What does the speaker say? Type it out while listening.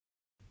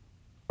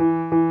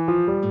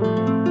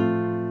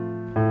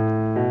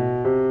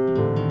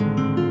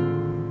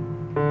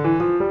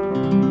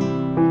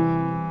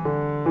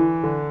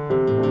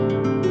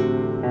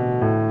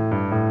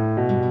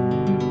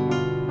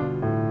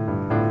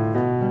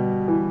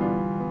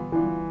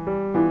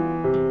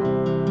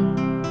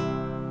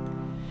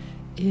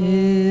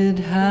It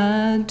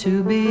had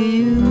to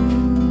be you.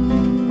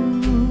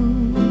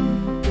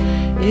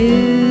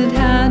 It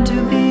had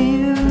to be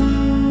you.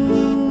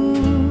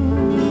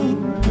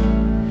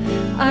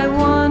 I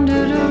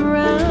wandered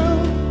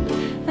around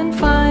and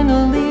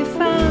finally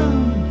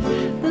found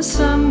the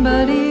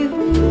somebody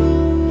who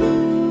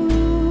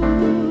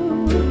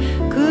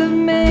could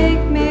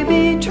make me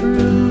be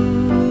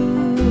true,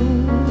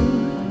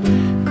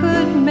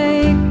 could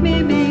make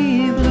me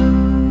be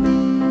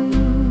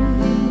blue,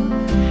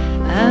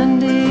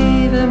 and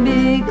even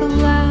be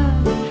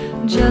glad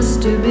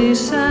just to be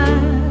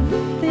sad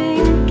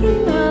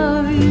thinking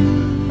of you.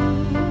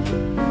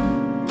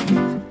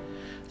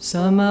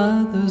 Some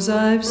others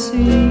I've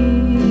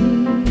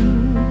seen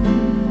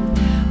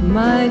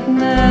might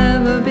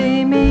never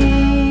be mean,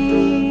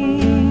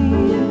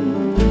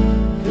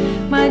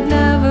 might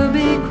never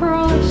be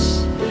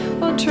cross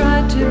or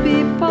try to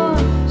be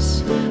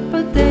boss,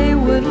 but they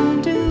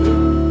wouldn't do.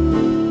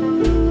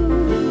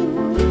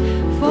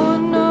 For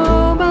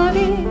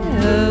nobody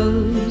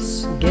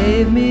else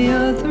gave me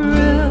a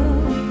thrill.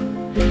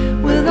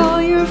 With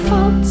all your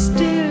faults,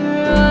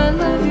 dear, I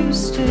love you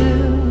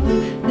still.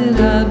 It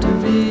had to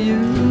be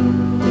you,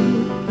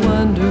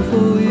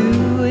 wonderful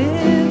you.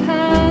 It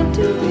had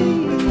to be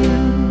you.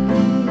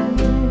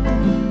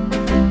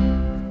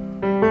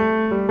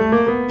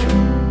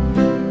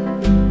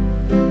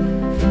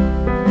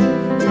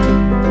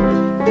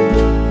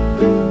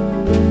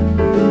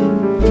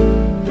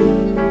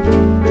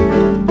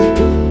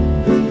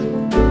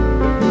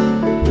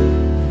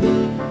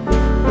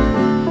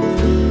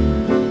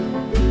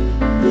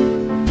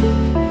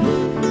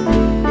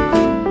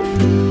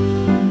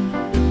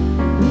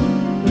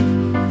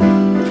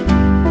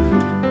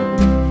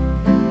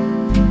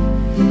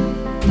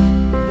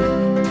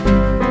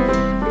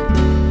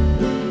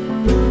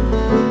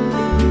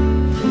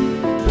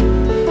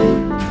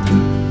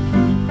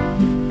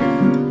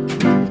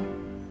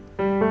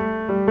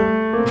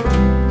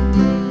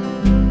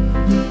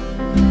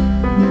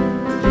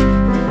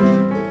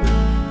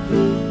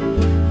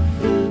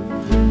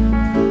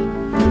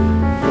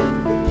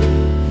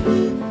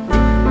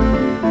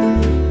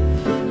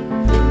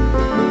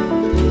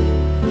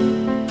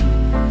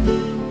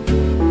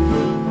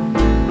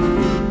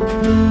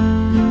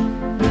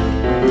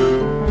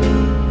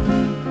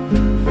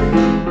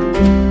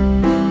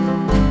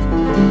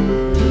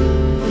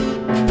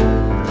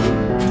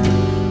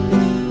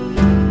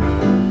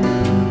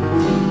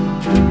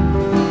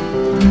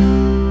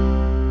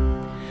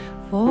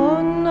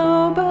 For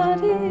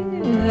nobody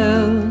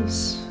else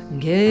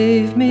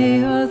gave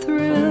me a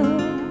thrill.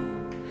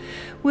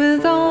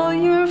 With all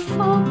your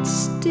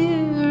faults,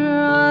 dear,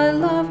 I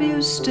love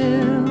you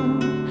still.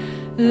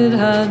 It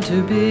had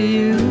to be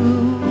you,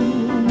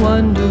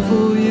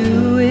 wonderful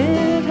you.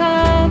 It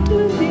had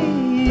to be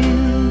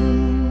you.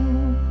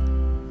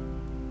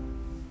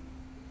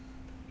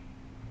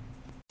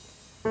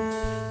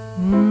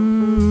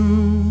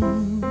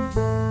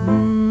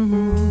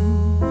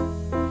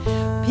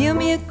 Peel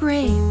me a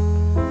grape,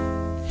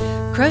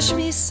 crush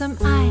me some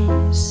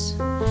ice,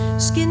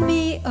 skin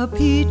me a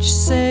peach,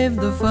 save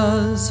the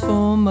fuzz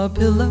for my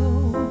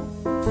pillow.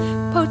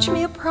 Poach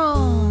me a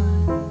prawn,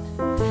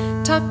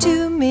 talk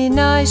to me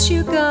nice,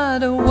 you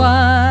gotta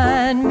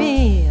wine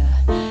me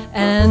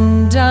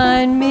and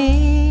dine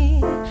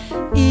me.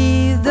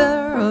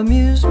 Either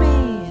amuse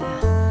me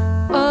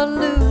or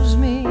lose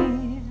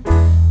me.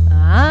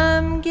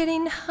 I'm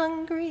getting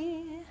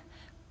hungry,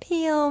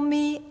 peel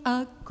me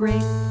a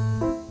grape.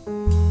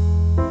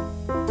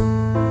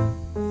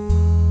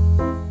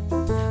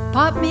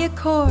 Pop me a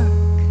cork,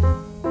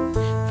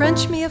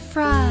 French me a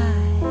fry,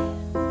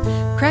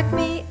 crack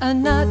me a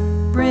nut,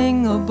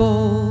 bring a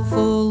bowl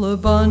full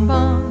of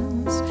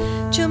bonbons,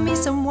 chill me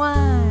some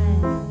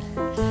wine,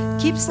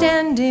 keep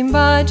standing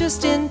by,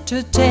 just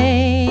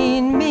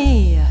entertain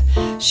me,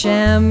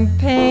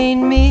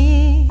 champagne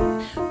me,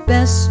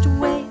 best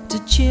way to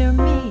cheer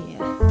me,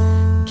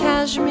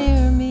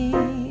 cashmere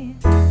me.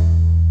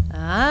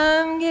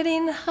 I'm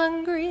getting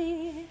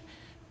hungry,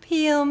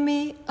 peel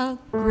me a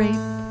grape.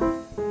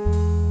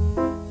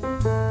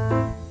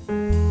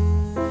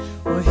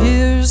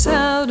 Here's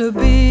how to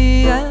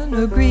be an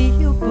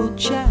agreeable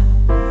chap.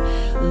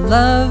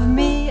 Love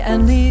me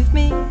and leave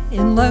me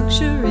in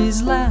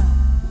luxury's lap.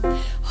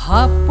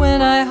 Hop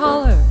when I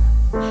holler,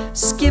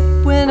 skip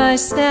when I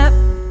snap.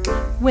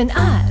 When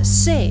I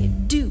say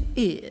do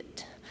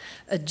it,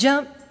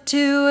 jump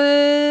to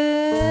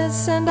it.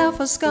 Send off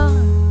a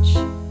scotch,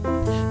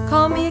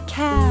 call me a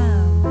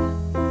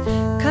cab,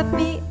 cut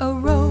me a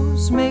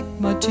rose, make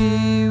my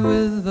tea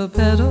with the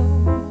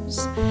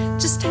petals.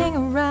 Just hang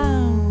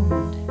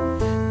around,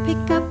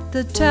 pick up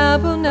the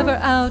tab, will never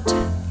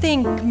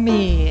outthink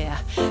me.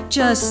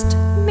 Just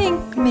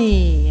mink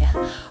me,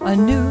 a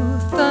new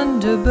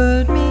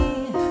thunderbird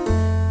me.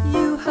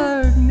 You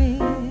heard me.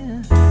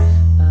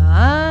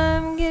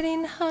 I'm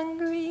getting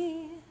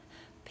hungry.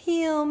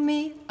 Peel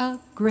me a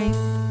grape.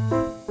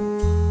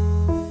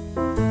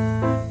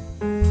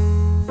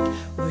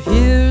 Well,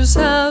 here's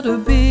how to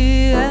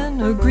be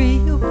an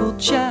agreeable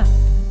chap.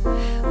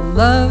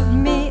 Love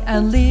me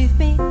and leave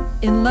me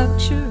in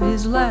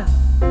luxury's lap.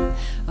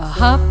 A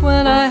hop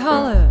when I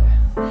holler,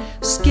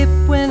 skip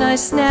when I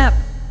snap,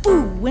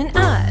 ooh when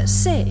I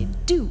say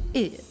do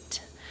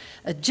it.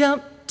 A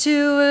jump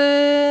to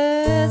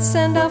it,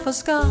 send off a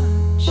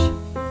scotch,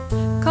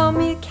 call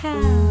me a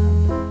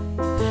cab,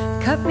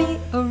 cut me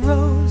a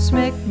rose,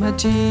 make my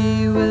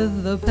tea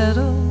with the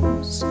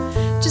petals.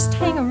 Just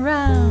hang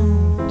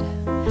around,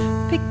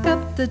 pick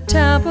up the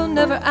tab, will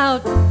never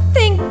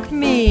outthink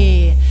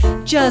me.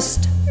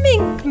 Just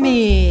mink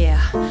me,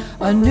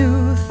 a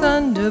new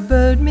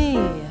thunderbird me.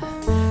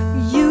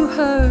 You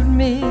heard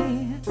me.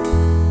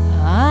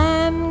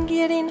 I'm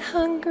getting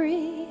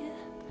hungry.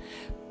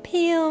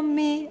 Peel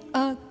me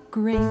a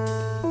grape.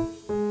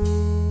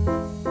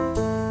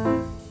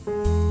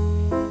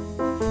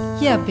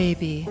 Yeah,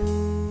 baby,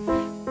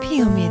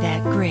 peel me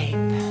that grape.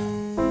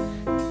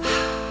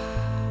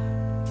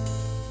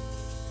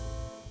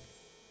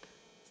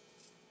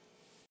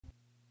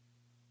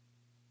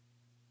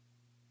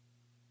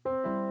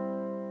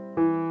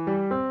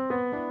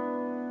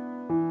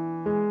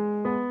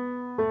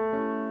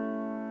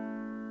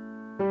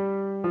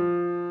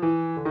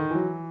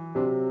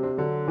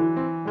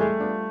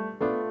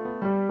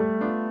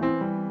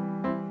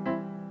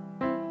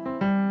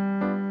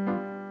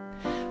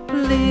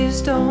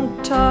 Please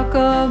don't talk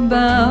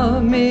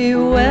about me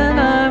when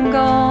I'm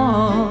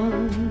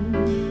gone.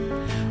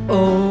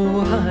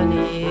 Oh,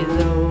 honey,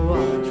 though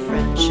our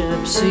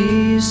friendship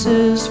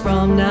ceases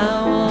from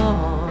now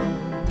on.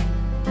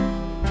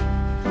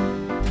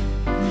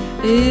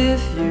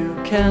 If you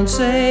can't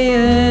say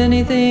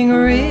anything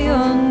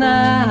real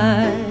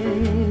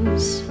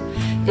nice,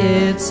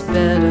 it's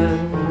better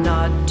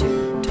not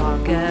to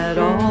talk at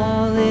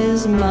all,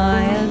 is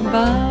my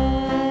advice.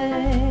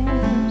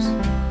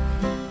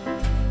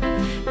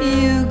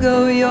 You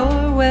go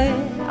your way,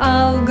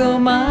 I'll go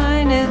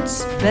mine.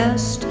 It's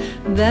best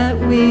that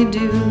we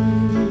do.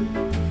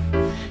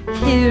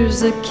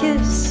 Here's a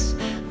kiss.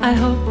 I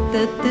hope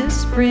that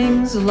this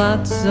brings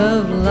lots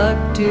of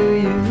luck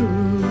to you.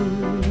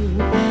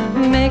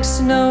 Makes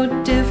no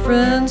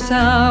difference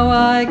how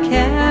I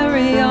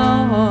carry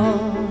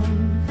on.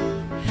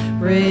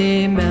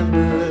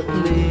 Remember,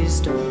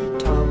 please don't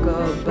talk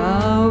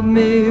about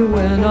me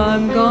when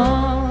I'm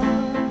gone.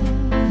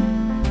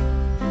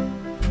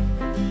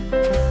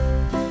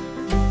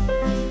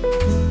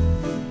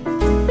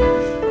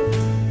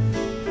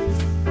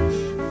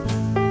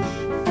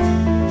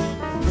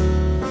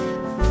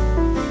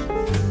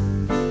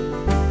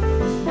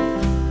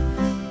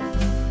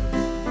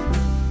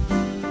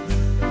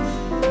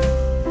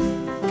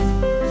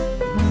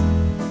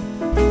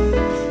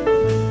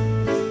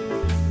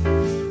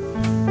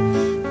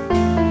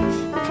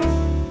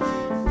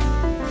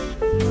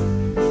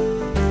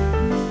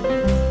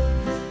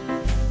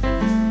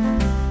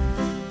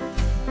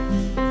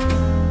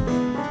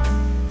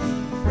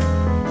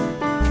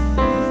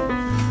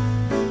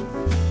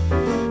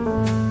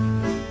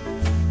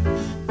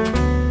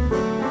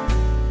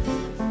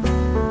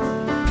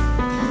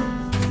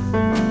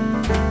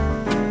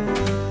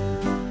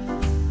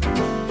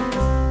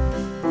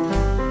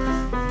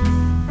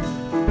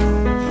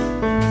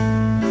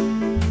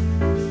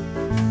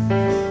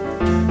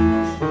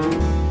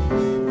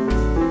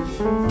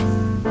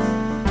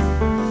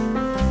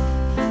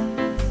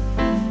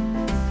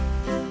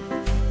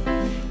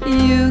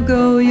 You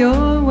go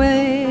your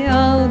way,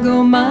 I'll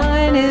go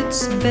mine.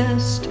 It's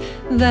best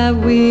that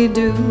we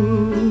do.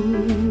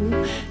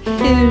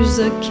 Here's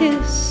a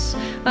kiss.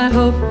 I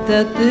hope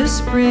that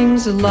this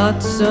brings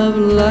lots of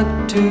luck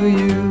to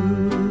you.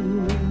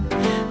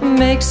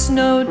 Makes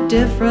no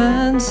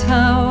difference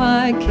how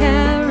I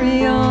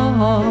carry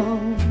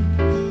on.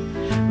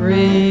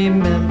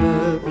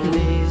 Remember,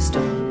 please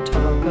don't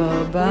talk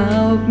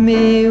about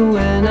me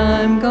when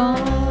I'm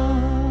gone.